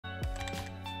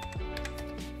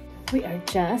We are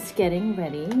just getting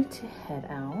ready to head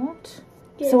out.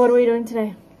 Yes. So what are we doing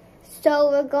today?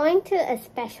 So we're going to a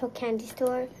special candy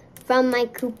store from my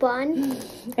coupon.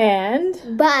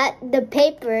 And? But the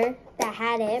paper that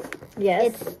had it,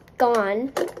 Yes. it's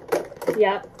gone.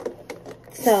 Yep.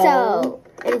 So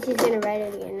and she's gonna write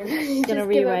it again. She's gonna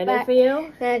rewrite it for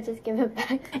you. Then I just give it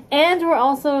back. And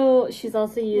she's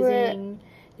also using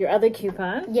your other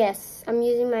coupon. Yes, I'm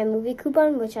using my movie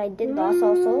coupon, which I did lost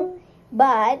also.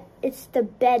 But it's the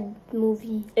bed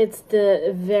movie. It's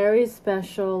the very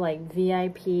special, like,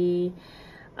 VIP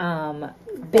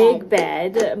big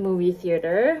bed movie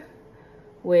theater,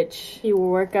 which you will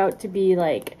work out to be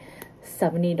like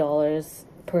 $70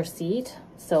 per seat.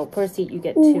 So per seat you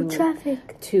get two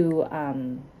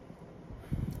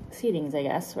seatings, I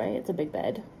guess, right? It's a big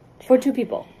bed for two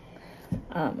people,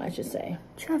 I should say.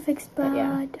 Traffic's bad.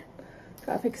 Yeah.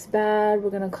 Traffic's bad. We're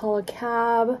gonna call a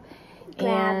cab.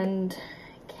 And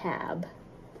Gab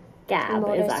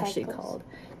is actually called.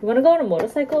 You want to go on a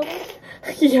motorcycle?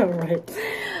 Yeah, right.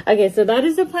 Okay, so that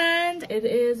is the plan.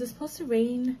 It's supposed to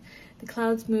rain. The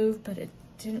clouds moved, but it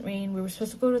didn't rain. We were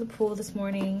supposed to go to the pool this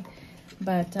morning,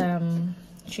 but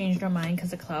changed our mind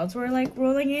because the clouds were like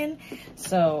rolling in.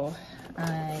 So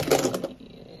I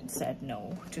said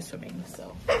no to swimming.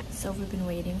 So we've been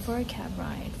waiting for a cab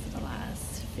ride for the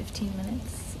last 15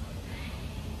 minutes.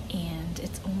 And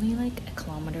it's only like a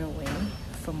kilometer away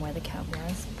from where the cab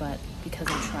was, but because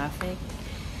of traffic,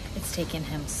 it's taken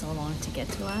him so long to get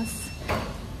to us.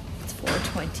 It's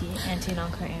 4:20. Auntie and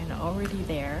Uncle are already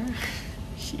there.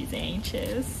 She's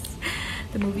anxious.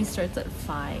 The movie starts at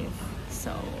 5,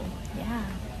 so yeah.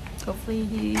 Hopefully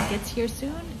he gets here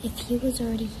soon. If he was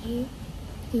already here,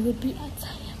 we would be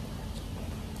outside.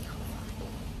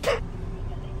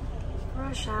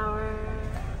 Rush hour.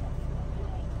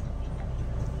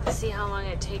 Let's see how long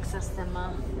it takes us then,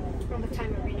 Mom. From the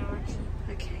time of now, actually.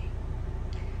 Okay.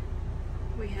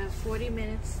 We have 40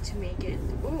 minutes to make it.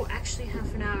 Oh, actually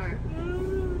half an hour.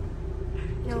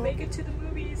 To make it to the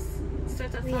movies. It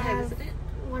starts at 5, isn't it?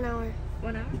 1 hour.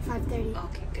 1 hour? 5:30.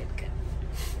 Okay, good.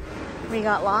 We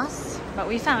got lost, but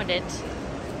we found it.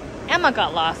 Emma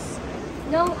got lost.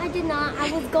 No, I did not.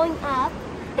 I was going up.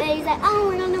 And he's like, oh,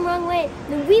 we're going the wrong way.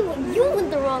 Then you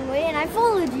went the wrong way, and I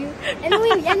followed you. And then we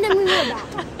went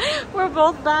back. We're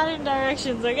both bad in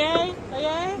directions, okay?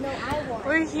 Okay? No, I won.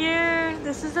 We're here.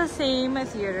 This is the same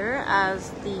theater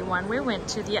as the one we went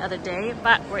to the other day,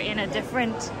 but we're in a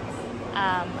different,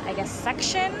 I guess,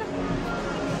 section.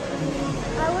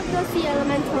 I would go see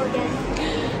Elemental again.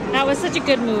 That was such a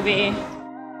good movie.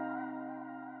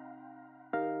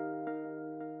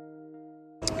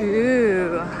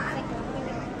 Ooh.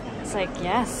 It's like,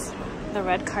 yes, the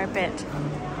red carpet.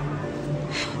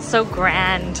 So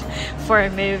grand for a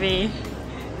movie.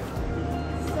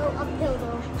 So uphill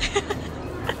though.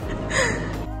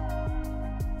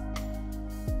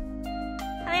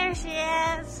 There she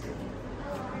is.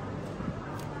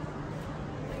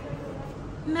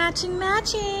 Matching.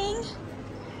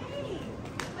 Hey,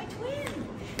 my twin.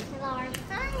 Hello.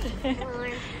 Hi. Hello.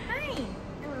 Hi.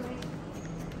 Hello.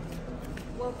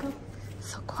 Welcome.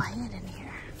 So quiet in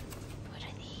here. What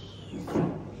are these?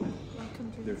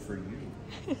 They're for you.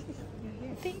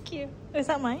 Thank you. Is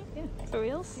that mine? Yeah. For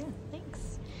reals? Yeah.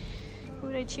 Thanks. Who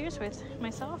would I cheers with?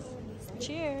 Myself?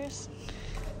 Cheers.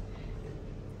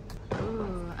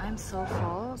 Ooh, I'm so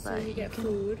full. So you get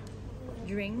food,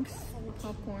 drinks,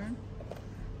 popcorn.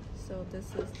 So this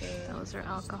is the... Those are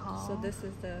alcohol. So this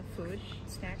is the food,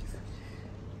 snacks.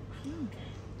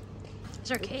 Is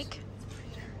there cake?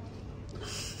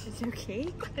 Is there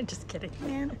cake? I'm just kidding,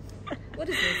 man. What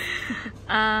is this?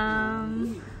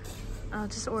 I'll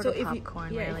just order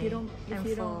popcorn. If you don't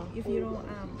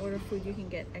order food, you can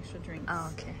get extra drinks. Oh,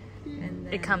 okay. And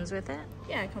then, it comes with it?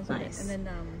 Yeah, it comes with it. And then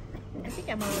I think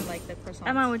Emma would like the croissant.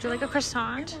 Emma, would you like a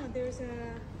croissant? Emma, there's a...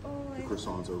 The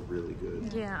croissants are really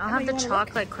good. Yeah, I'll have the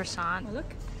chocolate croissant. Oh,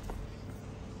 look.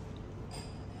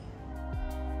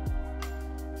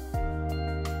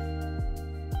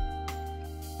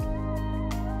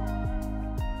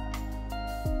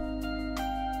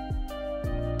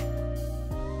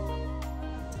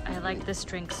 I like this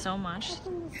drink so much.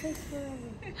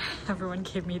 Everyone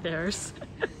gave me theirs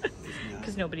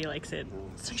because nobody likes it.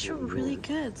 It's actually really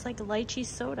good. It's like lychee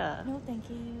soda. No, thank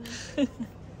you.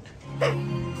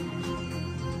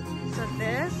 So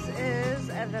this is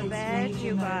the bed,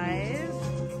 you guys.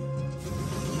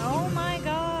 Oh my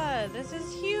god, this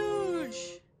is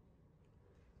huge.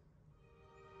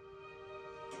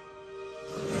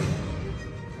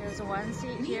 There's one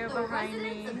seat here behind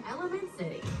me. Element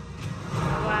City.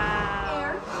 Wow.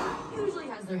 Air usually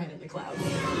has their head in the clouds.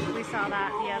 We saw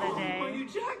that the other day.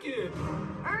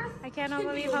 I cannot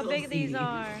believe how big these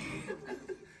are.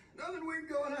 Nothing weird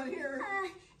going on here.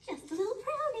 Just a little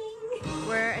browning.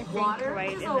 We're, I think,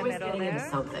 right in the middle there.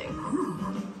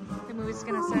 The movie's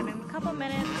gonna start in a couple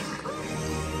minutes.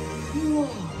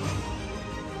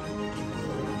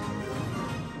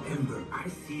 Ember, I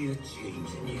see a change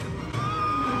in you.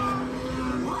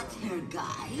 What, hair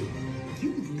guy?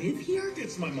 You live here?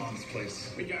 It's my mom's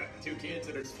place. We got 2 kids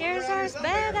that are Here's our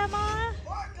bed, Emma.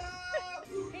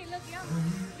 Hey, look,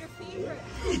 your favorite.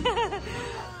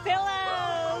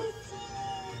 Pillows.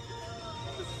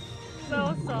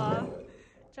 So soft.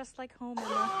 Just like home,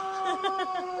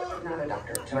 Emma. Not a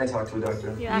doctor. Can I talk to a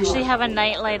doctor? You actually have a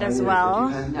nightlight as well.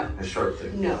 No. A short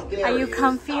thing. No. Are you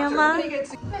comfy, Emma?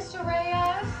 Mr.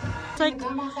 Reyes? It's like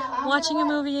watching a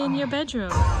movie in your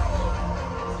bedroom.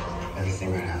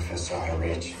 Everything right now feels so out of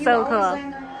reach. So cool.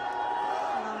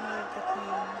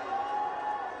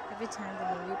 Every time the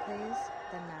movie plays,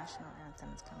 the national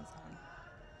anthem comes on.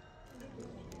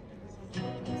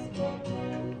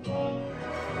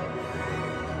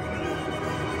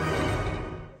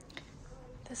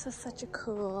 This is such a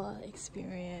cool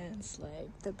experience.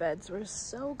 Like, the beds were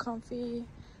so comfy.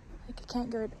 Like, I can't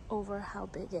get over how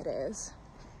big it is.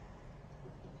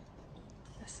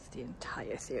 This is the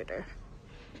entire theater.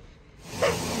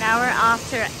 Now we're off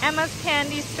to Emma's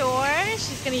candy store.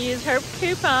 She's gonna use her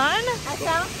coupon. I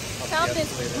found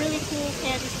this really cool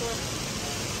candy store.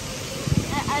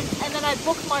 And then I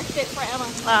bookmarked it for Emma.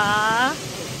 Ah,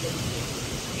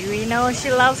 you know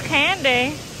she loves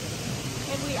candy.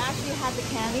 And we actually had the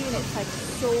candy and it's like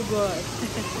so good.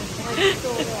 Like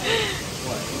so good.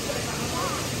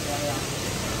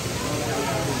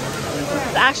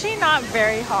 It's actually not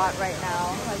very hot right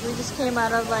now. Like, we just came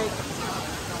out of like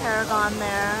Paragon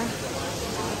there.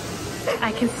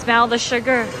 I can smell the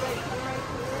sugar.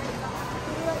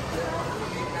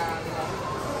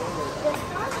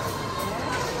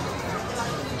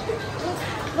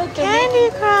 Candy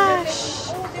Crush!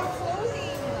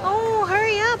 Oh,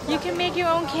 hurry up! You can make your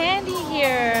own candy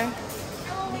here.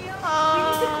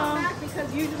 Come back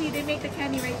because usually they make the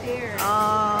candy right there.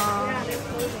 Yeah, they're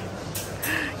closing.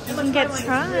 You can get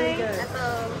tried.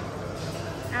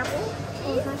 Apple.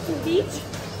 Peach.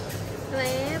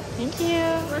 Grape. Thank you.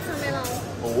 Watermelon.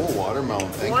 Oh, watermelon.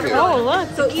 Thank you. Oh, look,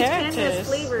 So the each candy has characters.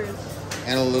 flavors.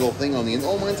 And a little thing on the end.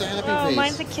 Oh, mine's a happy Oh, face.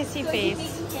 mine's a kissy So face.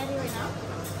 he's making candy right now?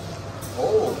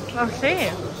 Oh. Oh, see. I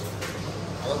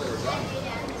thought they were done.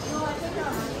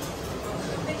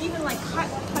 They even like cut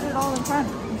it all in front.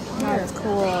 That's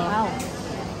cool. Wow.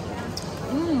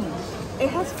 It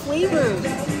has flavors.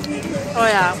 Oh,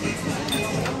 yeah.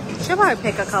 Should probably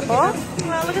pick a couple.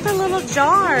 Well, look at the little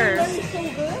jars.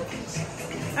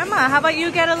 Emma, how about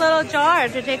you get a little jar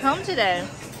to take home today?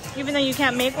 Even though you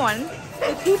can't make one.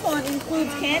 The coupon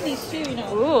includes candies too, you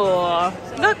know.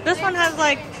 Ooh. Look, this one has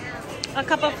like a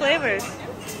couple flavors.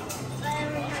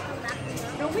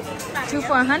 2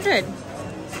 for $100,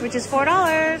 which is $4.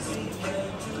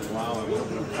 Wow,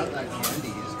 I cut that candy.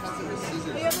 You just cut it with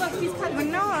scissors. Yeah, look, he's cutting. I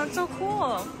know, it's so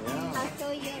cool. Yeah. I'll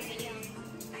show you a video.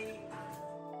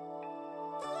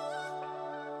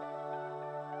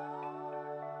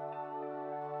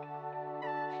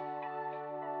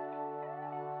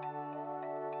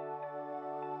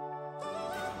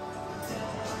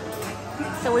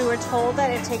 So we were told that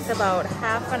it takes about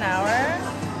half an hour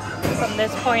from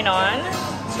this point on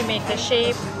to make the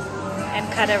shape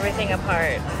and cut everything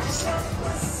apart.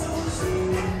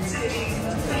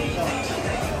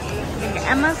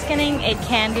 Emma's getting a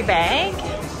candy bag.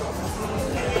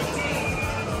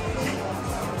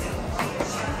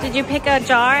 Did you pick a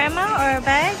jar, Emma, or a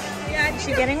bag? Yeah, Is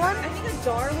she getting one? I think a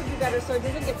jar would be better so it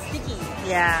doesn't get sticky.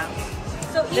 Yeah.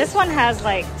 So This one has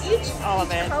like each all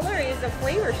of it. color is a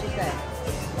flavor, she said.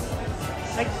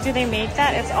 Like, do they make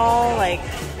that? It's all like,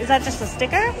 is that just a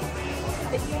sticker?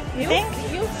 You think?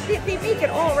 You'll see, they make it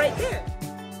all right there.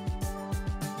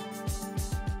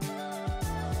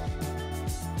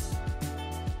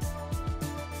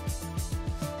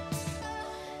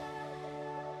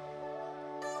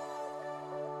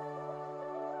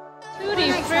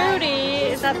 Tutti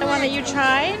Frutti, is that the one that you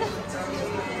tried?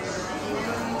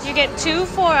 You get 2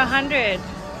 for $100,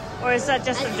 or is that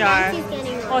just a jar?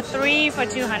 Or 3 for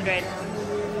 $200.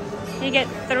 You get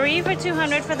 3 for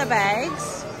 $200 for the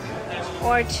bags,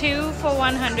 or 2 for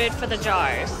 $100 for the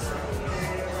jars.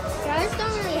 Jars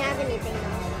don't really have anything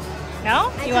though.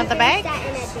 No? You want the bag? That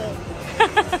in a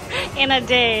day. In a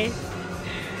day.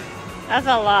 That's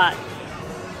a lot.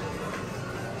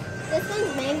 This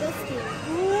one's mango steam.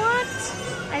 What?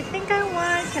 I think I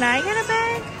want, can I get a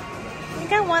bag? I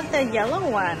think I want the yellow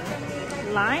one.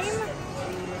 Lime?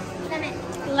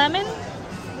 Lemon?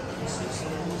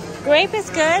 Grape is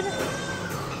good.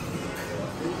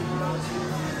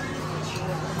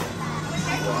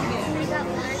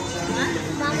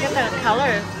 Look at the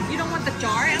colors. You don't want the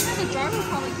jar? I think the jar will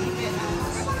probably keep it.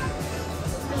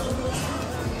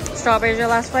 Strawberry is your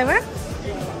last flavor?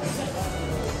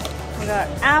 We got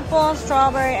apple,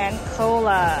 strawberry, and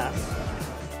cola.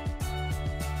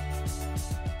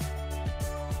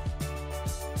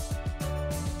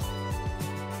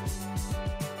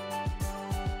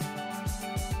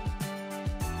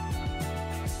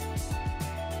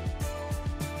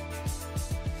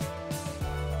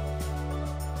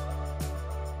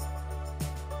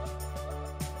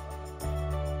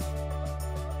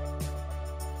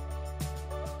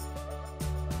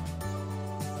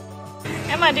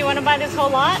 Emma, do you want to buy this whole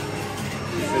lot? She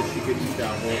said she could eat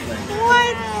that whole thing.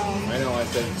 What? I know, I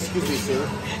said, excuse me, sir,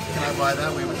 can I buy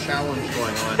that? We have a challenge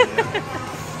going on here.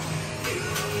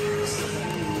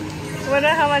 Wonder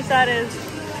how much that is.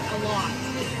 A lot.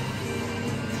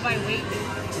 By weight.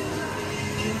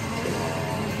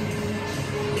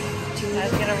 I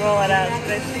was gonna roll it out,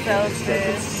 but it's so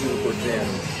good. Super thin.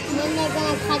 And then they're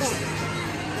gonna cut it.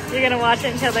 You're gonna watch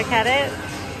it until they cut it?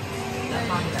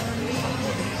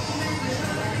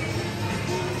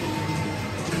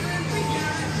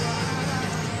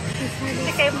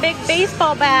 Like a big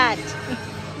baseball bat.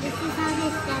 This is how they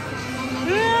step on and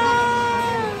then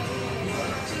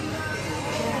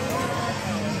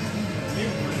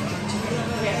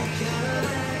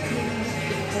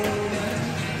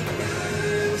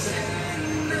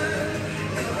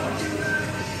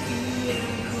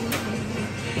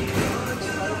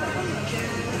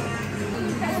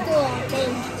let's do our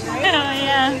thing, right? Oh,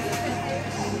 yeah.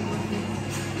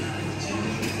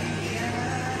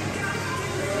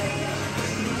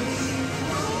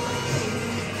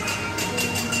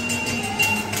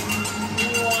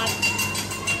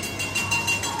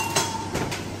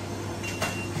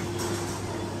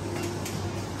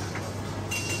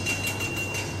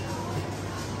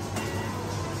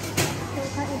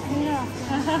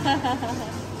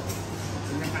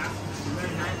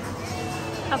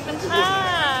 Up and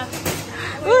half.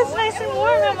 Ooh, it's nice and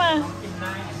warm, Emma.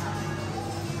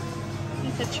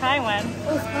 You should try one.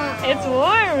 It's hot. It's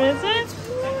warm, is it?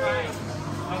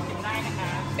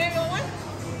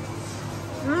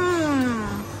 Mmm.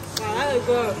 Wow, that is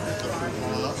good.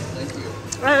 Thank you.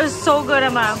 That is so good,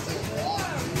 Emma.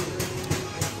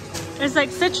 It's like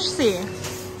citrusy.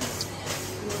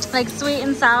 Like sweet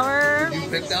and sour. You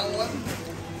picked that one?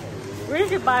 We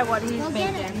should buy what he's Go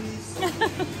get it. making.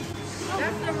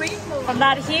 That's the rainbow. From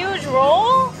that huge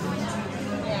roll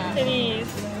Yeah. to these.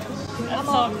 That's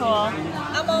so cool.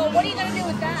 What are you gonna do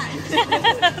with that?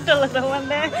 The little one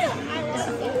there.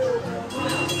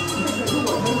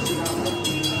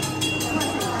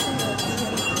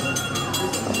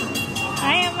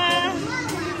 Hi, Emma.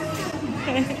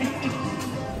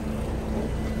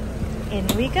 In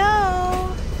we go.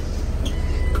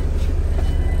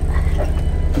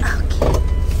 Okay.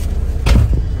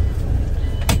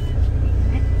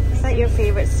 Is that your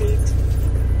favorite seat?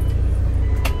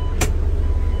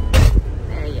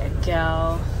 There you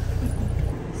go.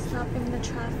 Stopping the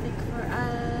traffic for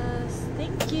us.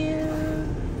 Thank you.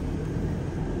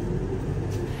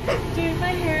 Doing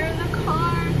my hair in the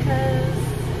car because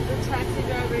the taxi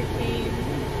driver came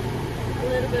a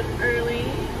little bit early.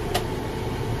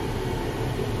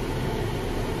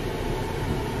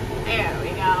 There we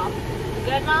go.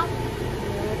 Good, Mom?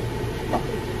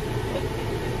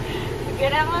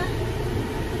 Good, Emma?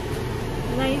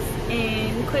 Nice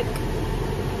and quick.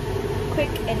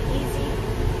 Quick and easy.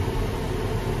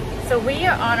 So we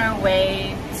are on our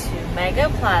way to Mega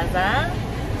Plaza,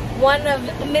 one of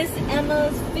Miss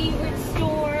Emma's favorite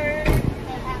stores.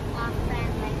 They have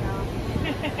off-brand Lego.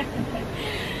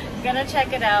 Gonna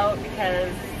check it out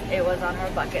because it was on her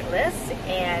bucket list.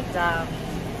 And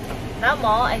that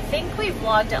mall, I think we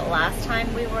vlogged it last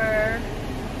time we were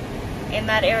in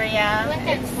that area. We went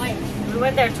there twice. We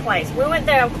went there twice. We went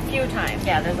there a few times.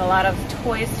 Yeah, there's a lot of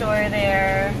toy store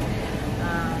there,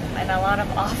 and a lot of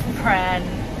off-brand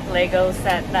Lego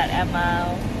set that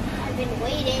Emma I've been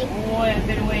waiting. would have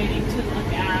been waiting to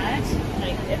look at.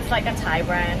 Like, it's like a Thai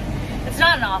brand. It's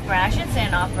not an off-brand. I shouldn't say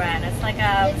an off-brand. It's like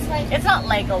a. It's not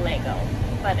Lego,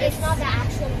 but It's not the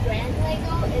actual brand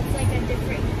Lego. It's like a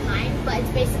different kind, but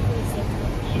it's basically the same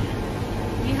thing.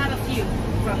 Yeah. You have a few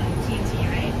from TNT,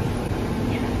 right?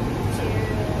 Yeah.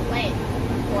 Wait.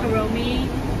 Hiromi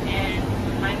and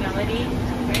My Melody,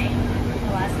 right?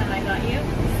 The last time I got you.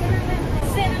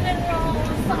 Cinnamon roll,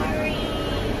 sorry.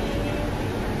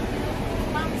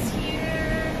 Mom's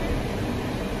here.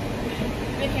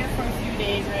 Been here for a few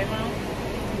days, right, Mom?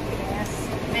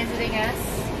 visiting us.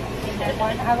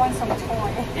 I want some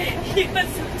toy. You want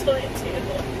some toy too.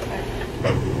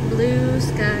 Blue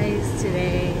skies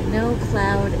today. No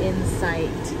cloud in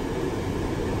sight.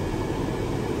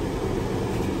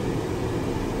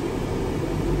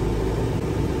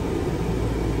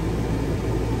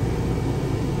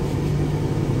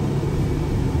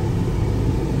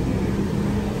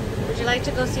 Would you like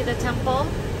to go see the temple?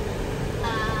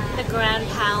 The Grand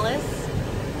Palace?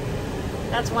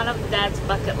 That's one of Dad's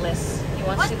bucket lists. He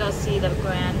wants to go see the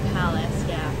Grand Palace,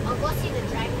 yeah. I'll go see the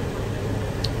dragon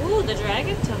one. Ooh, the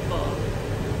Dragon Temple.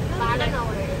 But I don't know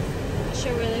where it is. It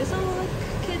sure really is. Oh, look,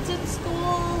 kids in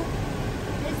school.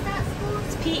 Is that school?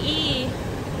 It's PE.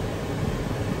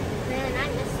 Man, I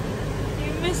miss it.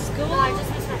 You miss school? No, I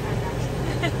just miss my friends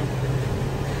actually.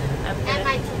 And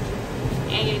my teacher.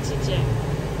 And your teacher.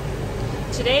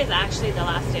 Today is actually the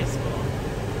last day of school.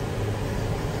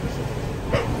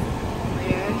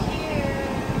 We're here.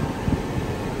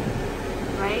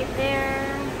 Right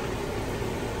there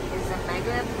is the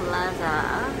Mega Plaza.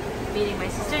 Meeting my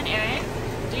sister and Aaron.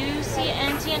 Do you see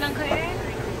Auntie and Uncle Aaron?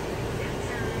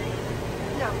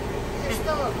 No, they're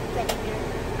still open.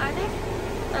 Are they? I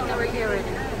thought they were here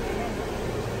already.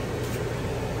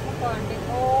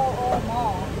 Old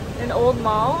mall. An old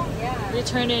mall? Yeah. They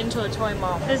turned it into a toy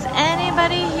mall. Does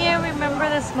anybody here remember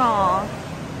this mall?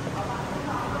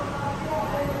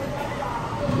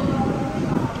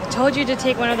 I told you to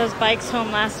take one of those bikes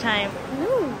home last time.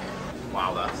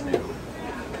 Wow, that's new.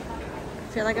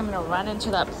 I feel like I'm gonna run into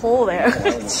that pole there. I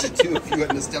would too if you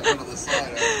hadn't stepped onto the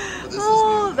side. But this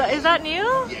Oh, is new. is that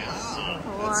new? Yeah.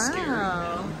 That's scary.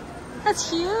 Wow. That's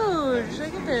huge.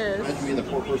 Look at this. Imagine being the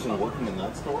poor person working in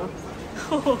that store.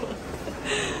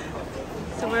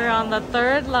 So we're on the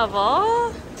 3rd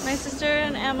level. My sister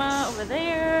and Emma over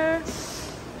there.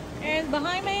 Aaron's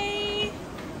behind me.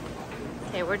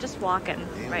 Okay, we're just walking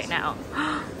right now.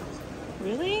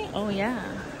 Really? Oh yeah.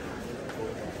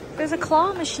 There's a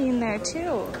claw machine there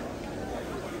too.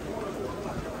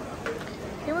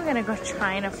 I think we're gonna go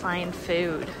trying to find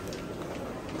food.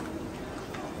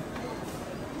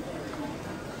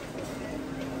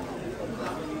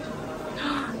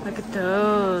 Look at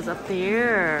those up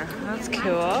there. That's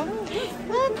cool.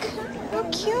 Look, how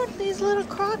cute these little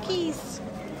crockies.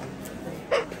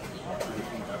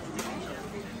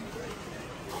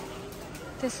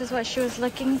 This is what she was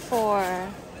looking for.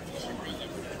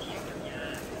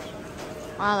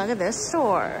 Wow, look at this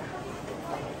store.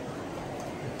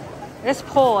 This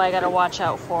pole I gotta watch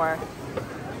out for.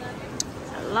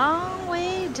 It's a long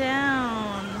way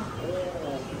down.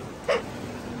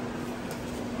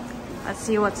 Let's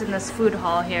see what's in this food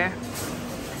hall here.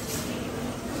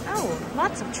 Oh,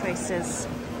 lots of choices.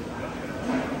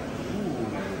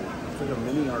 It's like a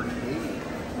mini arcade.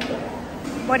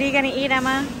 What are you gonna eat,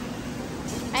 Emma?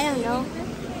 I don't know.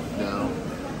 No.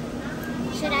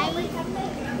 Should I eat?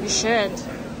 You should.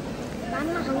 I'm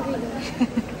not hungry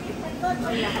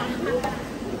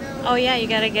though. Oh yeah, you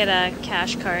gotta get a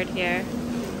cash card here.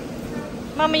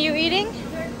 Mom, are you eating?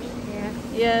 Yeah.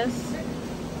 Yes.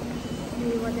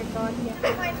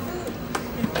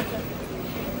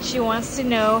 She wants to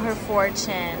know her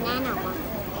fortune. Nana wants.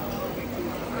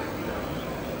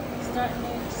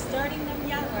 Starting them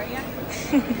young, are ya?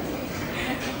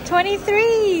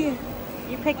 23!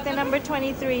 You picked the number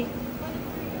 23.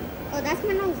 Oh, that's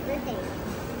my mom's birthday.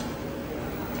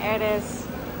 There it is.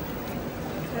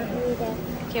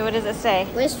 Okay, what does it say?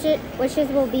 Wishes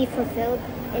will be fulfilled,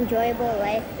 enjoyable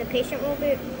life. The patient will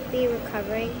be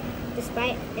recovering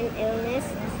despite an illness.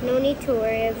 No need to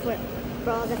worry for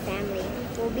all the family.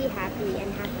 We'll be happy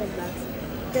and have good luck.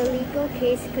 The legal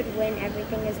case could win.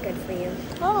 Everything is good for you.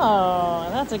 Oh,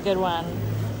 that's a good one.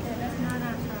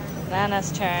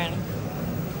 Nana's turn.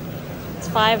 It's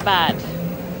 5 baht.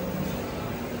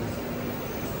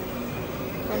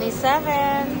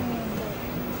 27.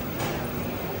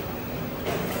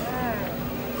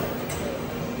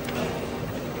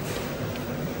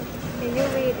 Can you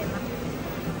read it?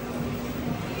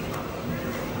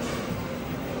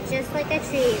 Just like a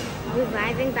tree,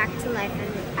 reviving back to life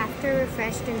and after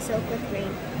refreshed and soaked with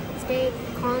rain. Stay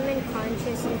calm and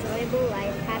conscious, enjoyable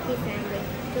life, happy family.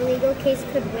 The legal case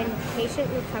could win. Patient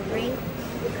recovering.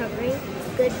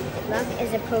 Good luck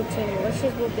is approaching.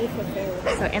 Wishes will be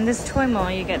fulfilled. So in this toy mall,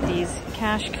 you get these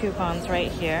cash coupons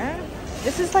right here.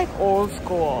 This is like old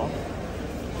school.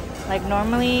 Like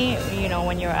normally, you know,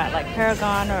 when you're at like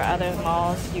Paragon or other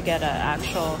malls, you get an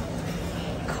actual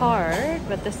card,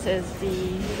 but this is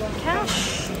the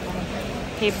cash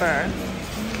paper.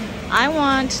 I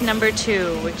want number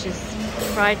 2, which is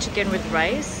fried chicken with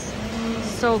rice.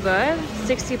 So good.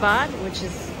 60 baht, which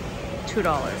is $2.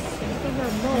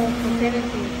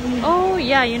 Oh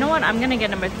yeah, you know what? I'm gonna get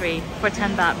number 3 for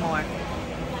 10 baht more.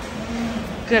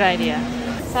 Good idea.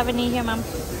 70 here, mom.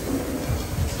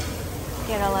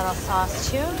 Get a little sauce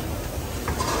too.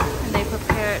 And they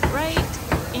prepare it right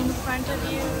in front of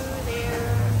you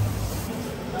there.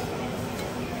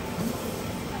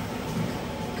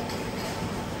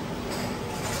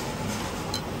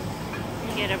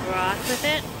 You get a broth with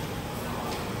it.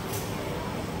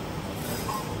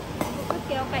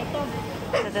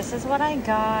 So this is what I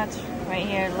got right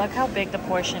here. Look how big the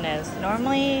portion is.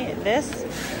 Normally this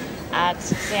at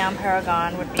Siam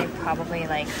Paragon would be probably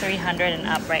like 300 and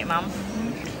up, right, Mom?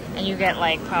 And you get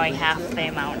like probably half the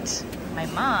amount. My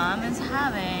mom is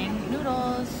having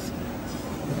noodles.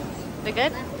 They're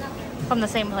good? From the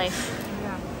same place.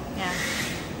 Yeah.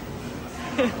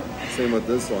 Same with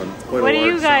this one. Quite What a are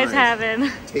you large guys size. having?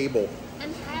 Table.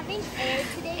 I'm having air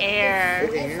today. Air.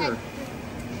 It's like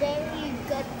very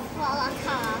good quality.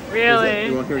 Really?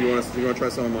 You want to try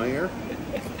some of my air?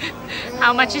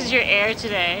 How much is your air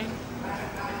today?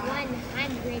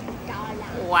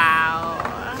 $100. Wow.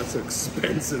 That's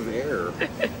expensive air.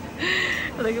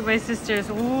 Look at my sisters.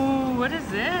 Ooh, what is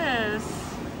this?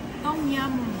 Tom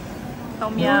yum.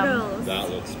 Tom yum. Noodles. That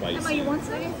looks Emma, spicy. you want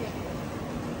some? What is it?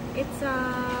 It's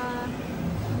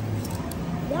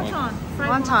wonton. Fried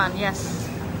Wonton, yes.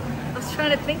 I was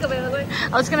trying to think of it. I was like,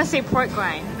 I was gonna say pork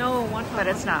rind, no, wonton. but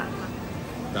it's not.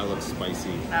 That looks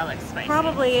spicy. That looks spicy.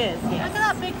 Probably is. Look Yeah. at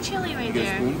that big chili right You get a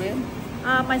there. spoon, babe?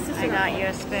 My sister. I got you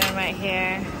a spoon right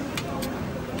here.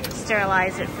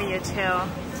 Sterilize it for you too.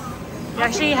 You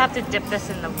actually have to dip this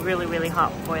in the really, really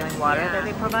hot boiling water that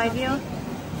they provide you.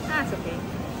 That's okay.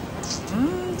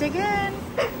 Dig in.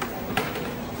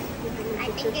 I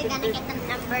think you're gonna get the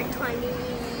number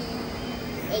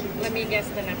 28. Let me guess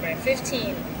the number.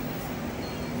 15.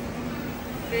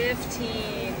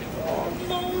 15.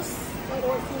 Almost.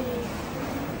 14.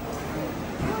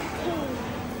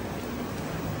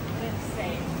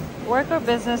 Work or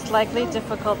business likely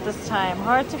difficult this time.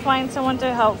 Hard to find someone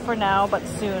to help for now, but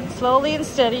soon. Slowly and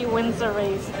steady wins the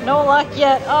race. No luck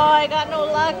yet. Oh, I got no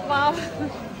luck, Mom.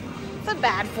 It's a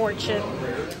bad fortune.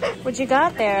 What you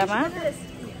got there, Emma?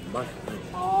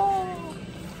 Oh.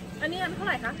 อันนี้อันเท่าไ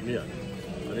หร่คะ เนี่ย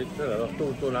อันนี้เท่าไหร่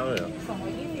ตู้น้ำเลยเหรอ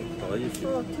 220 oh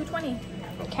 220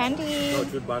 Candy.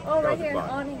 ชุดบัตร oh right 90 here บาท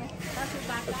oh นี่ไง90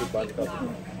 บาท ชุดบัตร90 บาท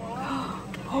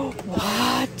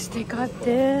What? They got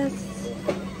this.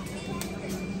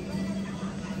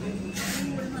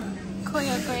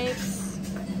 Koya grapes.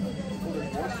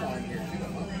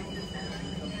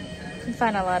 You can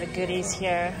find a lot of goodies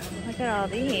here. Look at all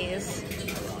these.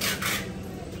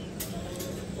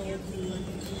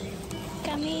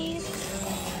 Gummies.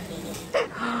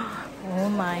 Oh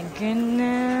my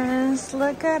goodness.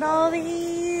 Look at all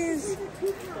these.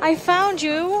 I found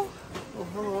you.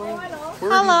 Where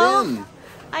Hello. have you been?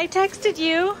 I texted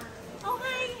you. oh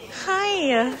hi Hi.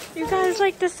 You guys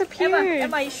like disappeared.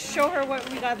 Emma, show her what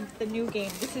we got the new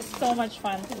game. This is so much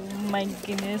fun. Oh my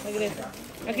goodness. Look at this.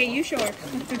 Okay, you show her.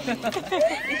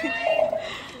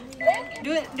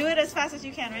 do it as fast as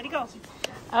you can. Ready, go.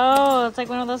 Oh, it's like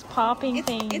one of those popping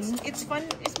things. It's fun.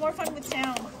 It's more fun with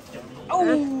sound.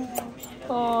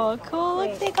 Oh, cool.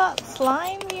 Look, they got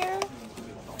slime here.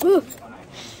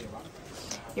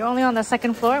 You're only on the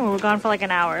second floor and we were gone for like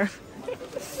an hour.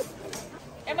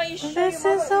 Emma, you show This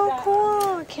your is mom so what we got.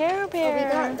 cool. Care Bear.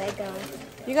 We got Lego.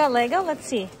 You got Lego? Let's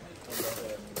see.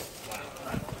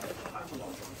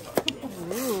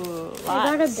 Ooh, I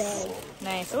got a lots. bag.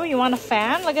 Nice. Oh, you want a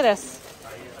fan? Look at this.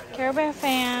 Care Bear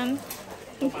fan.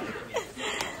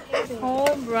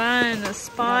 Home run.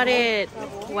 Spotted.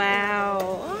 Wow.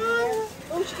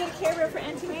 Oh, she got a Care Bear for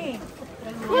Auntie May.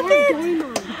 Look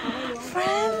at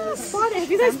Friends. Spot it.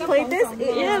 Have you guys played this?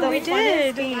 Yeah, we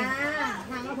did.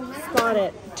 Spot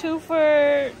it. 2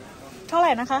 for เท่าไห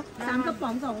ร่นะคะ 3 กระป๋อ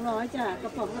ง200จ้ะกร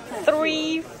ะป๋องละ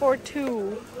3 for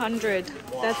 200.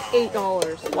 That's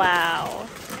 $8. Wow.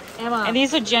 Emma. And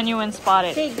these are genuine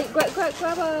spotted.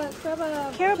 Grab a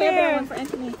Care Bear. one for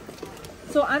Anthony.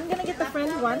 So I'm gonna get the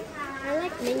friend one. I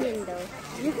like Minion though.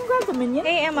 You can grab the Minion.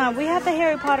 Hey Emma, we have the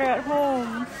Harry Potter at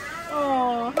home.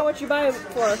 Oh, how much you buy it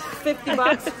for?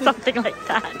 $50. Something like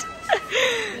that.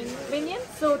 Minion.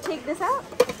 So take this out.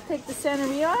 Take the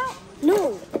Sanrio out. No.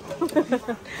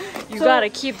 You So- gotta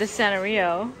keep the Sanrio.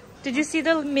 Did you see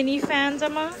the mini fans,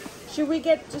 Emma? Should we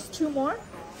get just 2 more?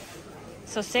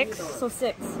 So 6? So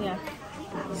 6, yeah.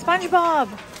 SpongeBob.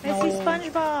 I see No.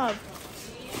 SpongeBob.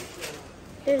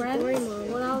 There's Friends? Doraemon.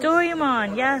 What else? Doraemon.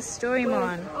 Yes,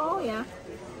 Doraemon. Oh yeah.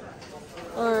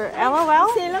 Or LOL?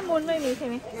 เซเลอร์มูนไม่มีใช่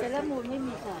ไหม Sailor Moon ไม่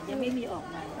มีค่ะยังไม่มีออก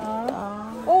มา อ๋อ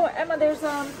Oh, Emma, there's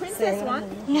princess one.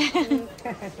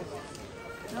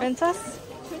 Princess?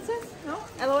 Princess? No?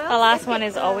 LOL? The last one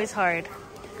is always hard.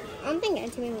 I don't think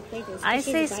Auntie May will play this. I She's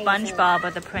say by herself. SpongeBob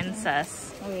or the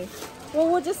princess. Okay.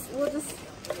 Well, we'll just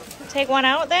Take one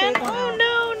out then? Take one Oh out.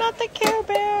 no, not the Care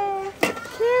Bear.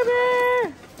 Care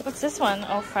Bear. What's this one?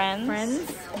 Oh, Friends.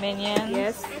 Friends. Minions.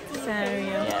 Yes.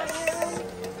 Sanrio. Yes.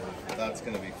 That's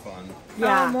gonna be fun.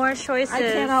 Yeah. Oh, more choices. I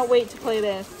cannot wait to play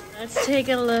this. Let's take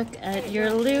a look at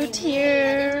your loot I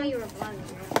here. know you were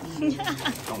vlogging, right?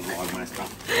 Don't vlog my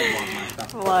stuff. Don't vlog my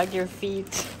stuff. Vlog your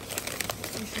feet.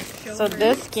 So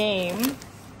this game,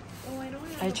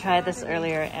 I tried this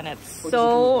earlier and it's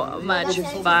so much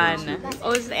fun.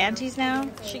 Oh, is it Auntie's now?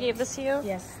 She gave this to you?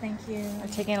 Yes, thank you. We're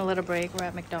taking a little break. We're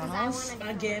at McDonald's.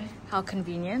 Again. How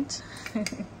convenient.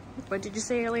 What did you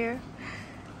say earlier?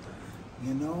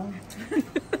 You know,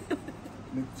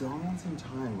 McDonald's in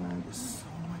Thailand is so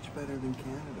much better than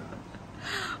Canada.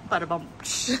 Bada bum.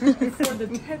 For the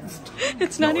text.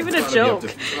 It's not even a it's gotta be up joke. to-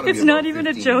 it's gotta be It's not about even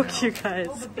a 15 joke, now. you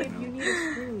guys. Babe, you need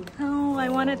a food. Oh, I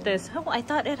wanted this. Oh, I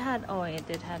thought it had. Oh, it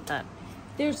did have that.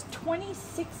 There's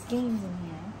 26 games in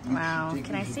here. Wow. You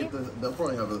Can I should see? get they'll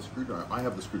probably have a screwdriver. I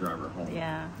have the screwdriver at home.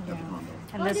 Yeah. At the condo.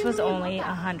 And this was only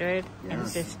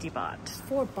 150 baht.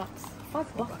 $4.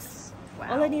 $5. Wow.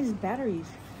 All I need is batteries.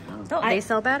 Oh, they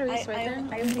sell batteries I right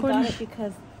there. only got it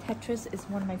because Tetris is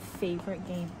one of my favorite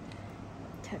games.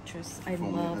 Tetris. I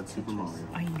Only love had Super Tetris. Mario.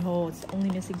 I know, it's only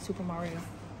missing Super Mario.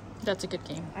 That's a good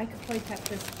game. I could play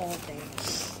Tetris all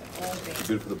day. All day.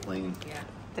 Good for the plane. Yeah.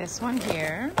 This one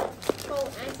here. Oh,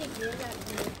 Auntie, do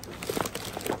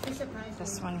that. Be surprised.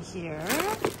 This one here.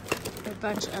 A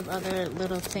bunch of other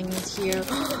little things here.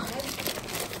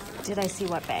 Did I see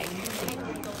what bag?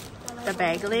 The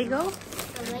bag Lego?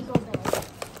 The Lego bag.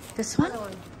 This one? Other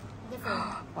one.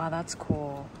 Different. Wow, that's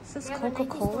cool. Is this Yeah, but they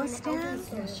Coca-Cola just don't stand?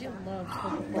 open She loves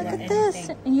Coca-Cola. Look at this.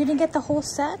 And you didn't get the whole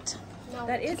set? No.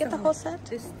 That is Get the whole set?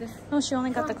 This. No, she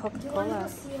only got the Do you want to Coca-Cola.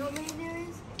 see how many there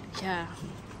is? Yeah.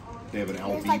 They have an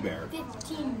There's LV like bear.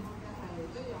 15.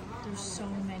 There's so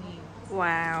many. I'll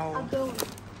Wow. go.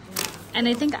 And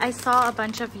I think I saw a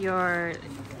bunch of your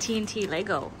TNT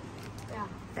Lego Yeah.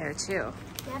 there too.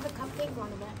 They have a cupcake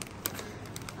one of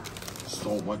that.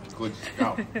 So much good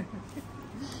stuff.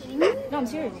 No, I'm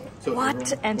serious. So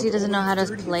What? Auntie doesn't know how to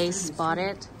play Spot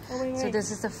It. Oh, wait. So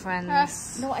this is the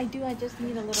Friends. No, I do. I just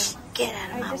need a little. Get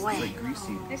out of my way. like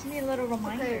greasy. I just need a little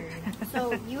reminder.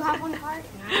 So you have one card,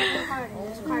 and I have one card, and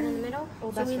there's a card in the middle. Oh,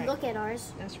 So that's we right. look at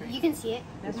ours. That's right. You can see it.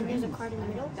 That's and right. There's a card in the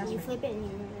middle. That's and you right. flip it,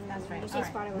 and That's right. you say All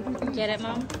right. spot it. Get it,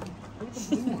 Mom?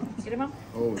 Get him out.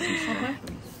 Oh, geez.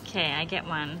 Okay, I get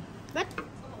one. What?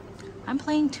 I'm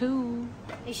playing two.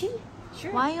 Is she?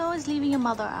 Sure. Why are you always leaving your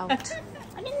mother out?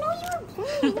 I didn't know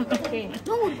you were playing. Okay.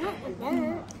 No, not with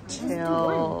that.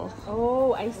 Chill.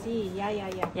 Oh, I see. Yeah.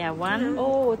 Yeah, one.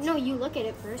 Oh, it's No, you look at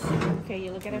it first. okay.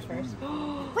 You look at it first.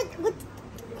 What?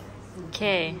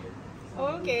 Okay.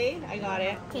 Okay, I got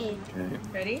it. Okay, Okay.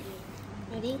 Ready?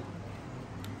 ready?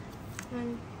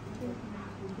 One.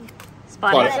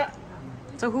 Spot Spot it.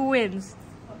 it. So who wins?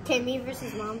 Okay, me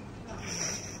versus mom.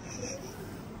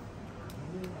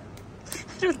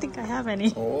 I don't think I have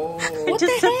any. Oh. I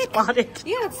just said Spot It.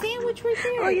 Yeah, it's sandwich right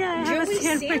there. Oh, yeah, I have a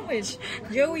Joey's sandwich.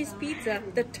 Joey's Pizza,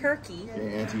 the turkey.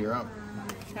 Okay, Auntie, you're up.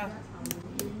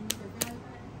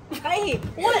 Hey,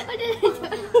 what?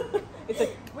 It's a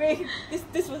wait.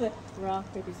 This was a rock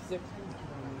paper scissors.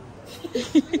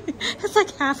 It's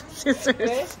like half scissors.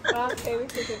 Okay, rock paper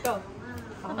scissors, go.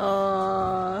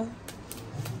 Oh.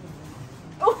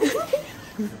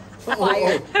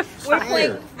 Fire. We're Fire.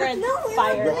 playing Friends.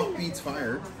 Fire. Rock beats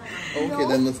fire. Okay,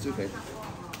 then let's do it.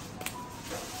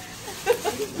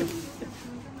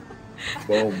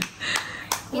 Boom.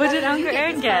 What did Uncle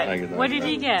Aaron I get? get that. What did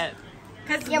he get?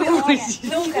 Yeah, we all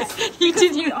get. He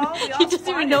didn't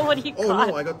even know what he Oh got.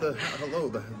 no, I got the hello,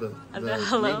 the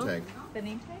hello? name tag. The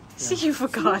name tag? See, you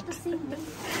forgot.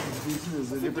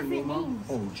 Is a different name, Mom?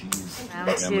 Oh jeez.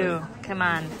 Round two. Come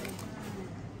on.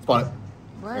 Spot it.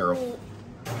 What? Arrow.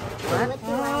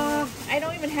 I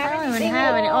don't even have I don't anything. even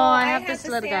have any. Oh, I have had this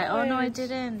the little guy. Oh, no, I sandwich.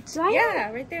 didn't.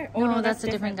 Yeah, right there. Oh, No, that's a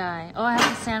different guy. Oh, I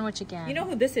have the sandwich again. You know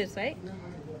who this is, right?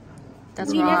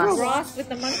 That's We never Ross. Ross with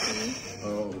the monkey.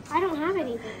 Oh, I don't have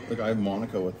anything. look, I have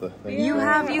Monica with the thing. You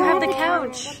have the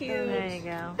couch. Cute. There you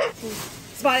go.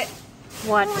 Spot it.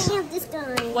 What? I have this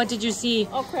guy. What did you see?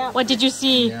 Oh crap. What did you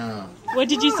see? Yeah. What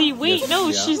did you see? Wait, no,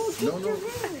 Yeah. she's. No, you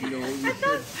should.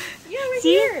 Yeah, right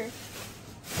See? here.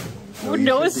 Oh, you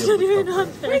no, should it's be able to even cover not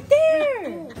it. there. Right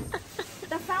there.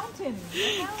 The fountain.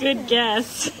 Good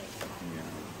guess.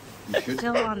 You should.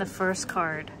 Still on the first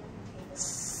card.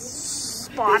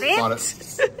 Spot it. Spot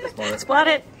it. Spot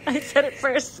it. I said it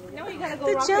first. No, you gotta go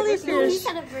The rock, paper, You jellyfish.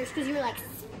 said it first because you were like,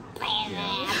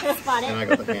 Yeah. spot And I it.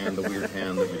 got the hand, the weird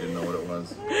hand that we didn't know what it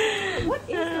was. What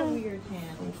is a weird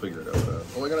hand? We'll figure it out.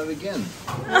 Oh, I got it again.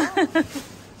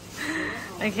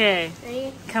 Okay,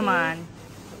 Ready? come on.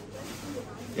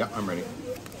 Yeah, I'm ready.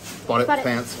 Spot it, Spot it.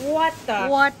 pants. What the?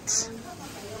 What?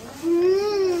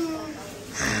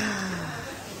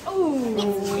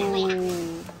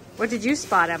 What did you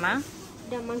spot, Emma?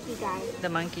 The monkey guy. The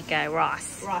monkey guy,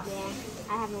 Ross. Ross.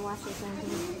 Yeah, I haven't watched it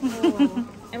since. Oh.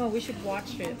 Emma, we should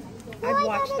watch it. I've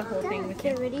watched the whole thing with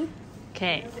Okay, you. ready?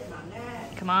 Okay,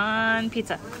 come on,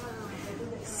 pizza.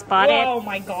 Spot Oh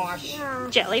my gosh.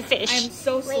 it. Jellyfish. I'm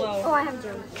so Wait. Oh, slow. I have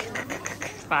Joe.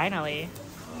 Finally.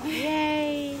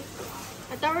 Yay.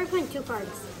 I thought we were playing 2 cards.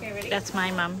 Okay, ready? That's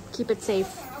my mom. Keep it safe.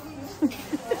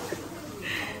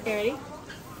 Okay, ready?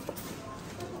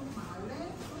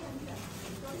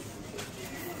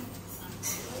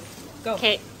 Go.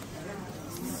 Okay.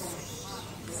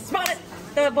 Spot it!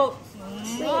 The boat.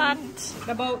 What?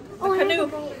 The boat. The Oh, I have canoe. the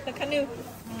boat. The canoe.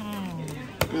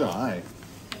 Good eye.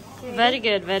 Very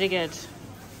good, very good.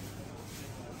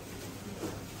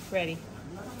 Ready.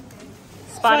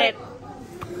 Spot it.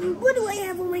 What do I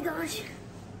have? Oh my gosh.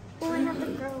 Oh, I have the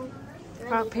girl.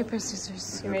 Rock, paper,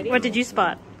 scissors. You ready? What did you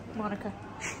spot? Monica.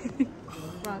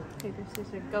 Rock, paper,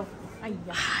 scissors, go. Ay,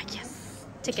 Ah, yes.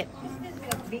 Ticket.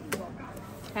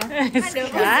 Huh? It's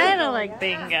kind of like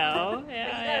bingo.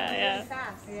 Yeah.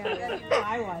 Yeah,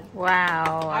 I won.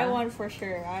 Wow. I won for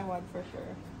sure.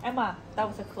 Emma, that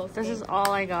was a close This game. is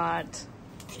all I got.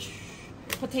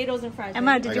 Potatoes and fries.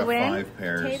 Emma, right? did I you got win? 5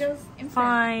 pairs. Potatoes and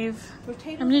fries. 5.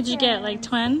 Potatoes How many did you and get? fries. Like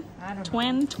twin? I don't know.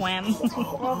 Twin?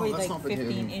 Probably That's like not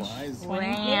potatoes and 15-ish. fries. 20.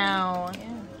 Wow. Yeah.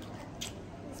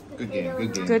 Good game,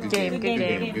 good game. Good game, good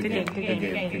game, good good game,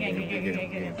 game,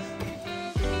 good game.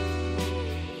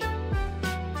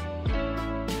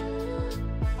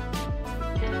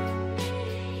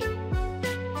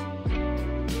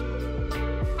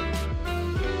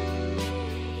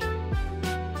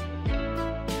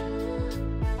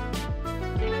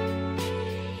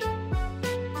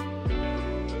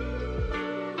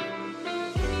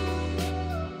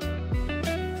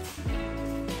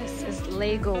 This is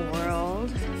Lego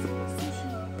World.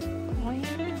 Oh,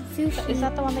 yeah. Sushi. Is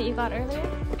that the one that you got earlier?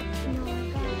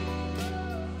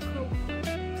 No,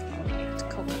 It's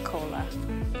Coca-Cola.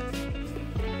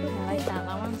 I like that.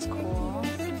 That one's cool.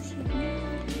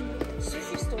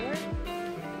 Sushi store?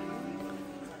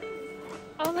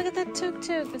 Oh, look at that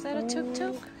tuk-tuk. Is that a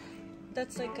tuk-tuk?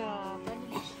 That's like a vending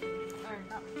machine. Or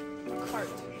not. Cart.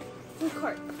 Food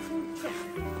cart. Food truck.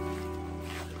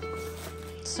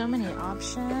 So many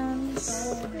options.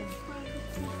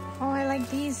 Oh, I like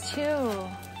these too.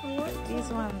 These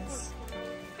ones.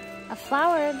 A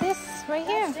flower. This right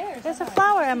here. Downstairs, There's a Emma.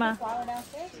 flower, Emma. Flower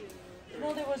downstairs?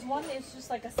 No, there was one. It's just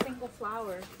like a single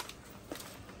flower.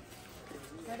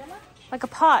 Right, Emma? Like a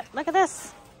pot. Look at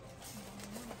this.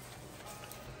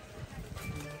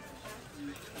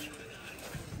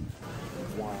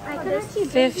 I could actually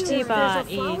 50 baht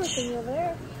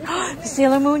each.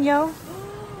 Sailor Moon, yo.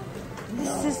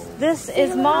 This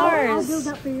is I'll Mars. build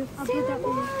that for you. I'll build that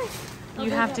for you.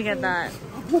 You have to get that.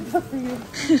 I'm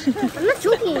not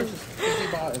joking. 50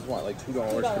 baht is what, like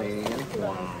 $2 Canadian?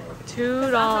 Wow.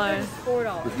 $2.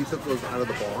 $4. If you took those out of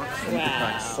the box, you could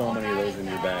pack so many of those in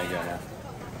your bag, Emma.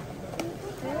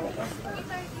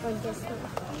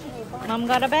 Mom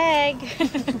got a bag.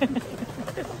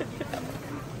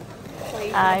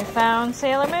 I found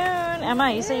Sailor Moon.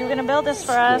 Emma, you said you were gonna build this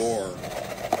for us. Score.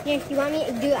 Yes, you want me?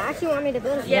 Do you actually want me to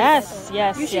build it? Yes,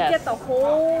 yes, You should yes. get the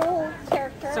whole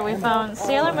character. So we found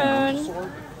Sailor Moon, You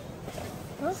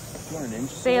want an inch?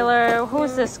 Sailor.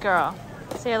 Who's this girl?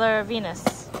 Sailor Venus.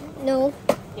 No.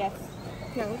 Yes.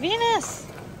 Venus.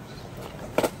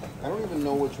 I don't even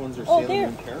know which ones are Oh, Sailor there.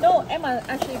 Moon characters. No, Emma.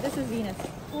 Actually, this is Venus.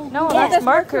 No, Yeah, that's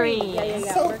Mercury.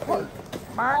 Yeah. So Mercury.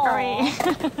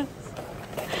 Mercury.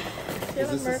 Is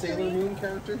this a Sailor Moon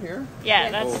character here? Yeah,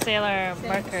 that's Oh. Sailor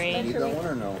Mercury. You need that one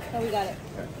or no? No, we got it.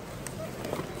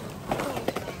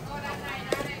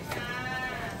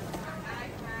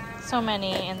 So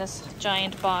many in this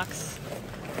giant box.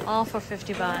 All for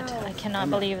 50 baht. I cannot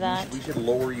believe that. We should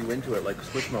lower you into it like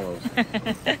Squishmallows.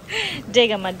 Dig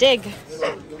 'em a dig.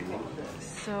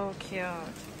 So cute.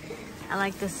 I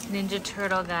like this Ninja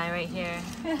Turtle guy right here.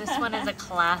 This one is a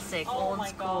classic, old my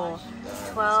school.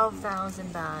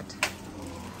 12,000 baht.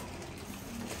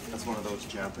 That's one of those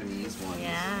Japanese ones.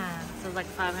 Yeah, so it's like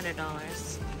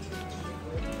 $500.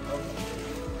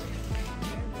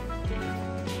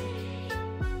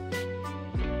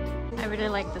 I really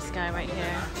like this guy right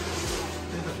here.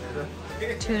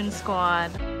 Toon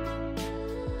Squad.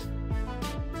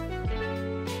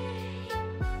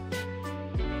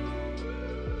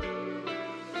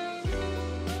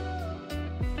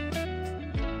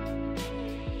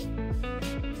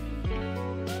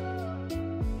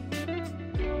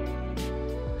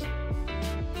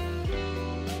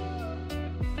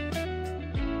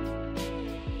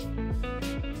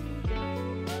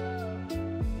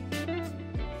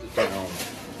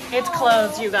 It's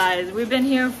closed, you guys. We've been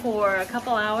here for a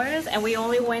couple hours and we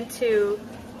only went to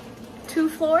 2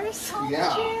 floors.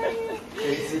 Yeah,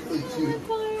 basically 2.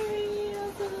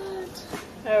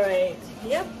 All right.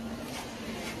 Yep.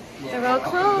 They're all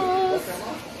closed.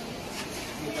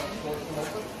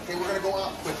 Okay, we're gonna go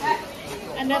out quickly.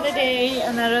 Another day,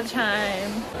 another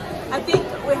time. I think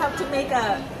we have to make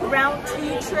a round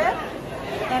 2 trip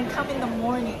and come in the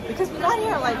morning because we got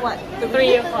here like what?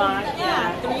 3 o'clock.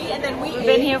 Yeah, 3, and then We've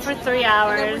been here for 3 And then we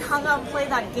hours. hung out and played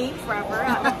that game forever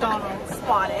at McDonald's.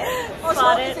 Spotted. Oh,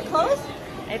 Spotted. So is it closed?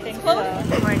 I think so.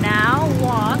 We're now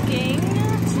walking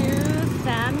to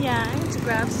Samyang to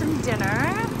grab some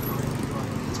dinner.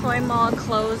 Toy Mall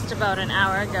closed about an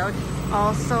hour ago.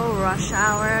 Also rush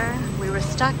hour. We were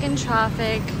stuck in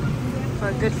traffic for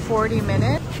a good 40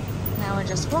 minutes. Now we're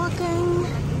just walking.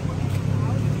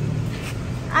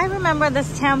 I remember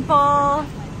this temple.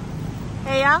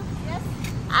 Hey, yeah? Yes.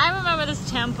 I remember this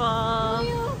temple. Do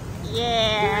you?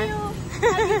 Yeah. Do you?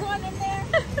 Have you gone in there?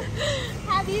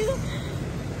 Have you?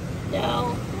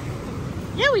 No.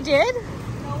 Yeah, we did.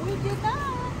 No, we did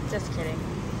not. Just kidding.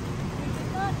 We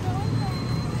did not go in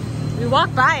there. We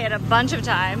walked by it a bunch of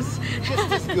times.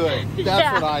 Just as good. That's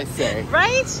Yeah. what I say.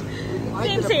 Right? I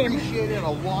Same, can same. appreciate it a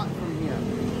lot from here.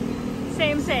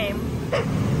 Same, same.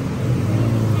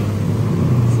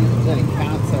 See, there's any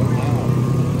cats out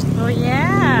now. Oh,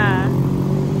 yeah.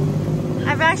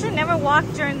 I've actually never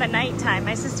walked during the nighttime.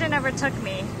 My sister never took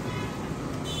me.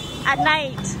 At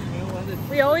night.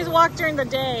 We always walk during the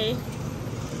day.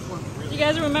 You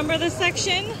guys remember this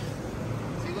section?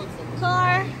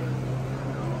 Car.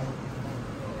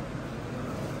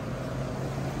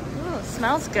 Ooh,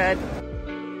 smells good.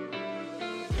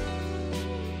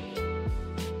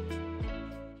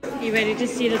 You ready to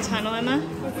see the tunnel, Emma?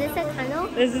 Is this a tunnel?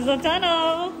 This is a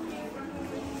tunnel.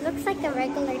 Looks like a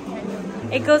regular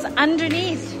tunnel. It goes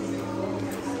underneath.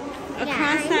 Yeah,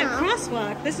 Across I that know.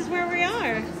 crosswalk. This is where we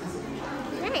are.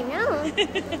 Yeah, I know.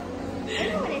 I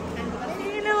know what a tunnel is.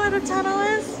 You know what a tunnel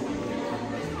is?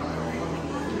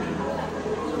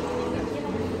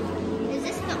 Is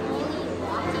this the only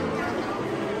walking tunnel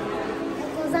that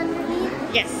goes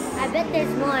underneath? Yes. I bet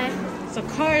there's more. So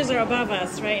cars are above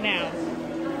us right now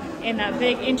in that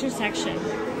big intersection.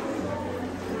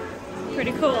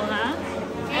 Pretty cool, huh?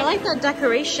 I like the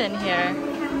decoration here.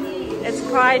 It's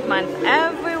Pride Month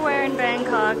everywhere in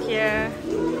Bangkok here.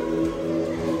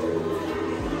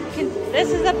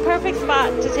 This is a perfect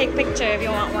spot to take a picture if you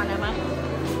want one, Emma.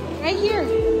 Right here.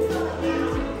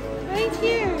 Right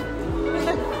here.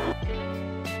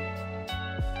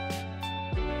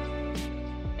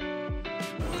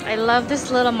 I love this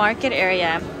little market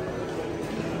area.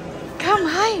 Come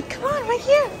hide. Come on, right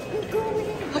here.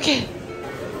 Okay.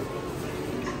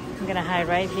 I'm gonna hide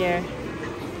right here.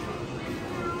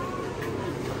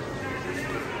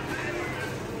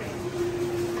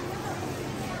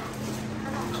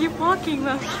 Keep walking,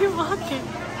 Mom. Keep walking.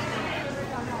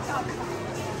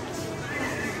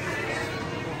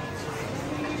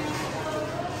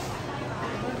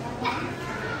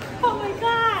 Oh my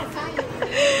God!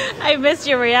 I missed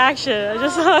your reaction. I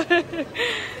just saw it.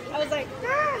 I was like,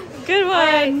 ah. Good one.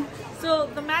 Alright, so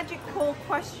the magic cool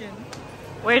question.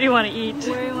 Where do you want to eat?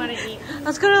 Where do you want to eat?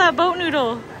 Let's go to that boat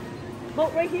noodle.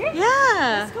 Boat right here?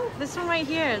 Yeah. Let's go. This one right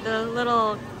here. The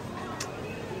little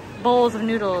bowls of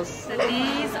noodles. So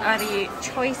these are the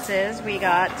choices we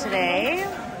got today.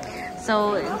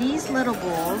 So these little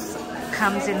bowls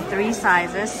comes in 3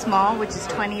 sizes. Small, which is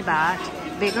 20 baht.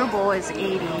 Bigger bowl is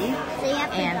 80.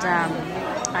 And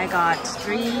I got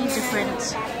 3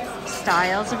 different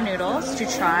styles of noodles to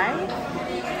try.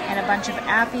 And a bunch of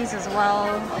appies as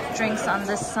well. Drinks on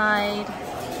this side.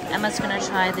 Emma's gonna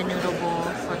try the noodle bowl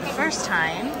for the first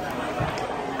time.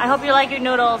 I hope you like your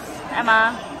noodles,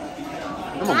 Emma.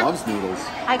 Emma loves noodles.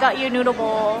 I got you a noodle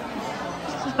bowl.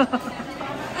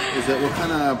 Is it, what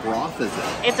kind of broth is it?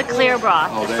 It's a clear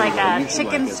broth. Oh, It's there like you go. a You can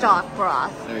chicken like it. stock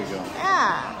broth. There you go.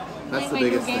 Yeah. That's the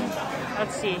biggest thing.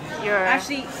 Let's see. Your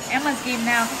Actually, Emma's game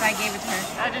now because I gave it to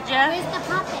her. oh, did ya? Where's the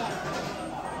puppet?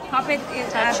 Puppet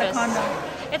is at the Tetris. condo.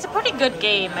 It's a pretty good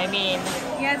game. I mean,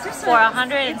 Yeah, it's just for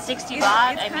 160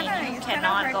 baht, I mean, you it's kinda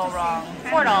cannot hard go to see. wrong.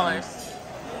 Kinda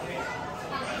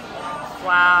 $4.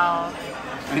 Wow.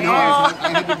 I know, I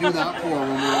had to do that for her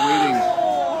when we were waiting.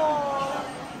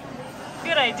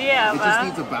 Good idea, It Emma. just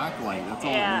needs a backlight, that's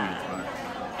all Yeah. it needs.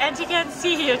 But... And you can't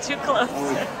see, you're too close.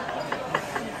 Oh,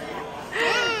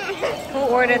 Who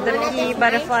ordered the pea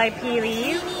butterfly pea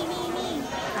leaf?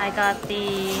 I got the...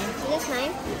 Is this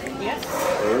mine?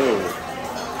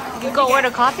 oh. You go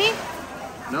order coffee?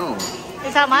 No,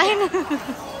 Is that mine?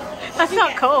 That's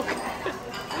not Coke.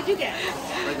 What'd you get?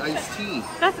 like iced tea.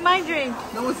 That's my drink.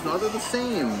 No, it's not. They're the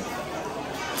same.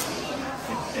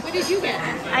 What did you get?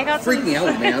 I got Freak some... me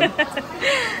out, man.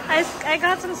 I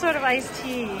got some sort of iced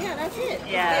tea. Yeah, that's it.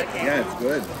 Yeah, okay. Yeah, it's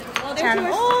good. Well, there's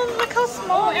yours. Oh, look how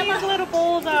small these little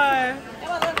bowls are.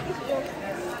 Emma, look, this is yours.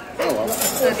 Oh, well.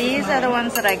 So these are the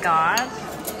ones that I got.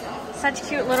 Such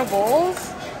cute little bowls.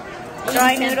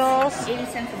 Dry noodles. 80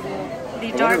 cents a bowl.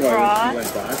 The dark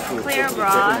broth. Clear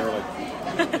broth.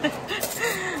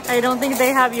 I don't think they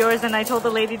have yours, and I told the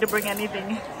lady to bring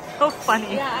anything. So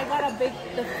funny. Yeah, I got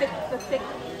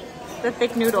The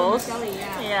thick noodles. Jelly,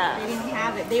 yeah. Yeah. They didn't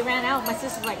have it. They ran out. My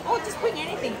sister's like, oh, just bring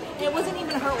anything. And it wasn't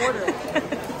even her order.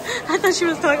 I thought she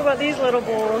was talking about these little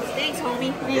bowls. Thanks,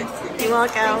 homie. Thanks. You're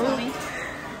welcome. Thanks,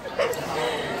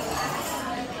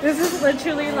 This is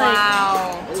literally like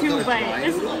wow. 2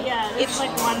 bites. Yeah, It's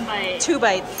like 1 bite. 2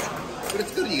 bites. But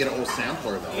it's good you get a whole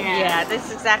sampler, though. Yeah, this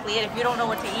is exactly it. If you don't know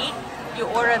what to eat, you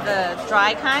order the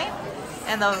dry kind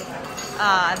and the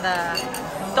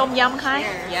tom yum kind.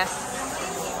 Yes.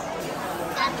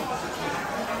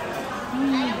 I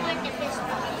don't want the fish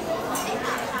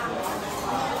ball.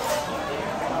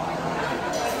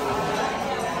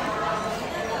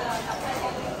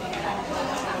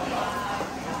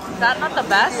 Is that not the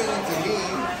best?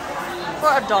 For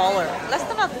 $1, less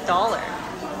than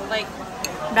 $1. Like,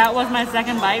 That was my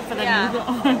second bite for the yeah. noodle.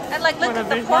 And like, look For at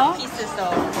the fish pork ball? pieces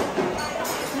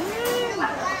though.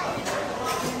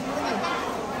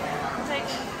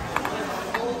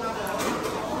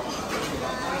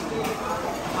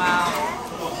 Wow.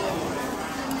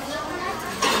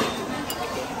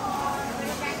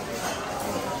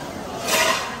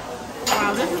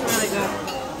 Wow, this is really good.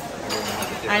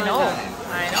 I know.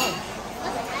 I know.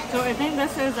 So I think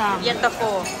this is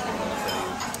Yentafo.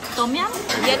 tom yum?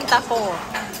 Yentafo.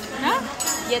 Huh?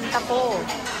 Yentafo.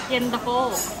 Yentafo.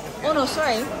 Oh no,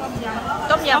 sorry. Tom yum.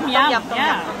 Tom yum, Tom yeah. yum.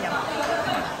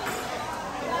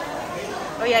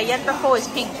 Oh yeah, Yentafo is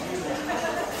pink.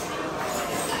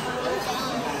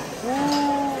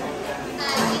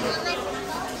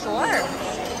 Sure.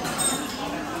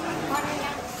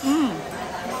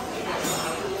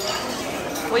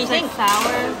 What do you think?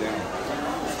 Sour,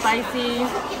 spicy,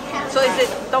 So is it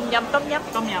tom yum? tom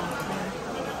yum.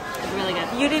 It's really good.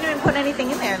 You didn't even put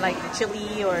anything in there, like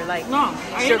chili or like No,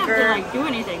 I didn't have sugar. to like do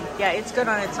anything. Yeah, it's good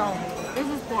on its own. This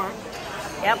is pork,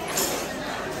 Yep.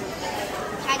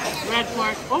 red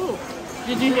pork. Oh,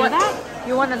 did you hear that?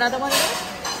 You want another one?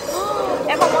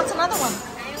 Emma wants another one.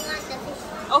 I don't want the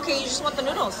fish. Okay, you just want the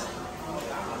noodles.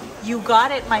 You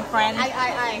got it, my friend.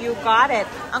 You got it.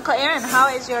 Uncle Aaron, how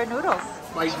is your noodles?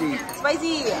 Spicy.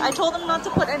 Spicy. I told him not to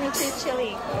put any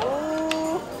chili.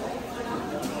 Oh.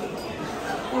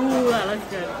 Ooh, that looks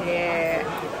good. Yeah.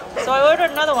 So I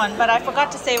ordered another one, but I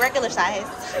forgot to say regular size.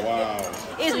 Wow.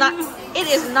 It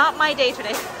is not my day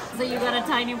today. So you got a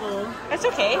tiny bowl. It's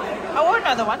okay. I'll order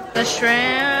another one. The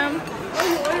shrimp.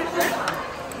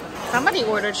 Somebody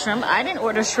ordered shrimp. I didn't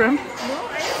order shrimp. No,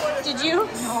 I didn't order. Did you?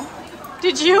 No.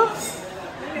 Did you?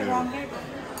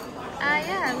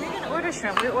 Yeah, we didn't order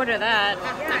shrimp. We ordered that.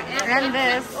 Yeah, And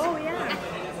this. oh,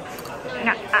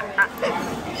 yeah.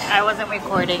 I wasn't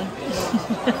recording.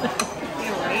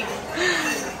 You're right.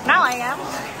 Now I am.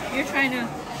 You're trying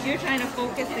to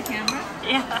focus the camera?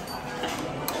 Yeah.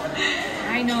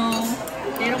 I know.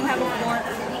 They don't have a fork.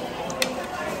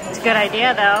 It's a good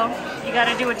idea though. You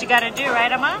gotta do what you gotta do,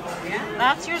 right, Emma? Yeah.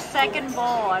 That's your second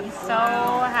bowl. I'm so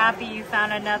happy you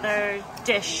found another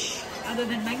dish. Other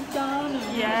than McDonald's.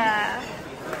 Yeah.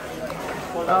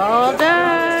 All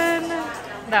done.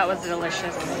 That was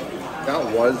delicious. That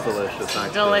was delicious,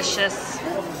 actually. Delicious.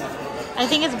 I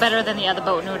think it's better than the other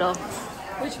boat noodle.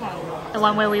 Which one? The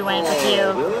one where we went with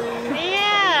you. Really?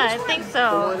 Yeah, I think The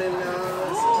so. one in,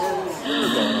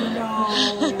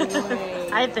 No way.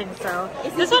 I think so.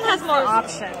 Is This it one has because more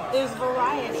there's- options. There's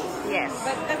variety. Yes.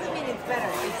 But it doesn't mean it's better.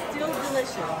 It's still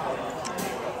delicious.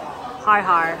 Har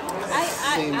har.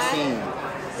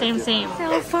 same.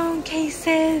 Cell phone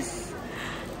cases.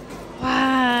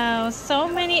 Wow, so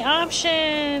many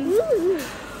options.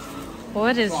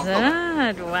 What is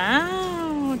that?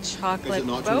 Wow, chocolate Is it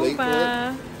not too late for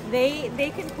boba. They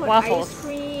can put Waffles. ice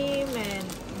cream and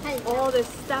all this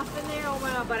stuff in there. Oh my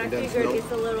god! But I And then figured milk.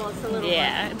 it's a little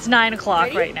Yeah, it's 9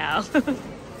 o'clock Ready? right now.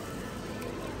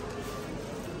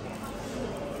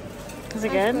 Is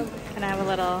it good? Can I have a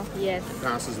little? Yes.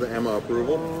 Passes the Emma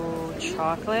approval. Oh,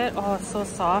 chocolate. Oh, it's so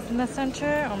soft in the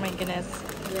center. Oh my goodness.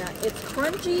 Yeah, it's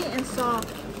crunchy and soft.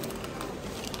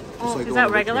 Oh, is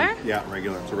that regular? Yeah,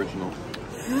 regular. It's original.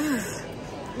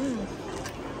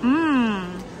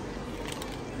 Mmm.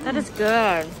 That is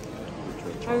good.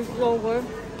 That is so good.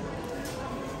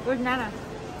 Where's Nana?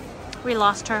 We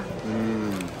lost her.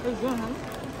 It's good, huh?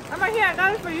 I'm right here. I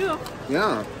got it for you.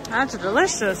 Yeah. That's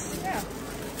delicious. Yeah.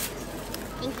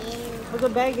 Thank you. There's a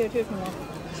bag here too if you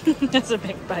want. That's a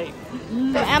big bite.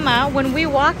 So Emma, when we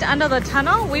walked under the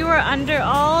tunnel, we were under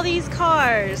all these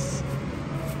cars.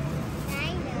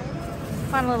 I know.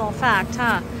 Fun little fact,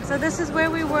 huh? So this is where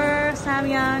we were,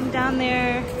 Samyang, down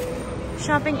there.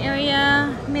 Shopping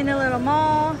area, mini little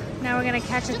mall. Now we're gonna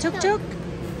catch a tuk-tuk.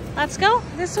 Let's go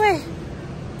this way.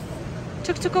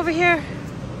 Tuk-tuk over here.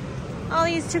 All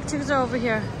these tuk-tuks are over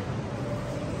here.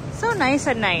 So nice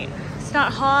at night. It's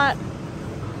not hot.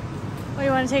 Oh, you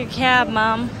want to take a cab,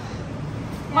 Mom?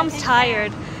 Mom's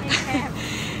tired.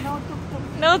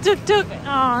 No tuk-tuk.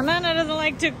 Oh, Nana doesn't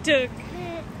like tuk-tuk.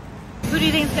 Who do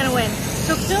you think is gonna win?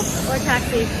 Tuk-tuk or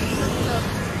taxi?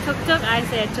 Tuk-tuk. I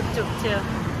say tuk-tuk too.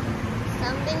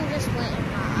 Something just went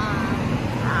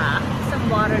Some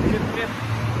water drip drip.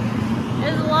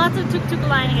 There's lots of tuk-tuk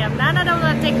lining up. Nana don't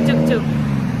want to take tuk-tuk.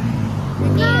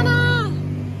 Nana!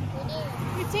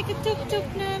 We take a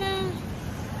tuk-tuk, Nana.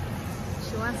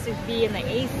 She wants to be in the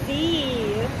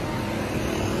AC.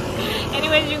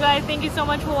 Anyways, you guys, thank you so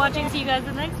much for watching. See you guys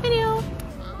in the next video.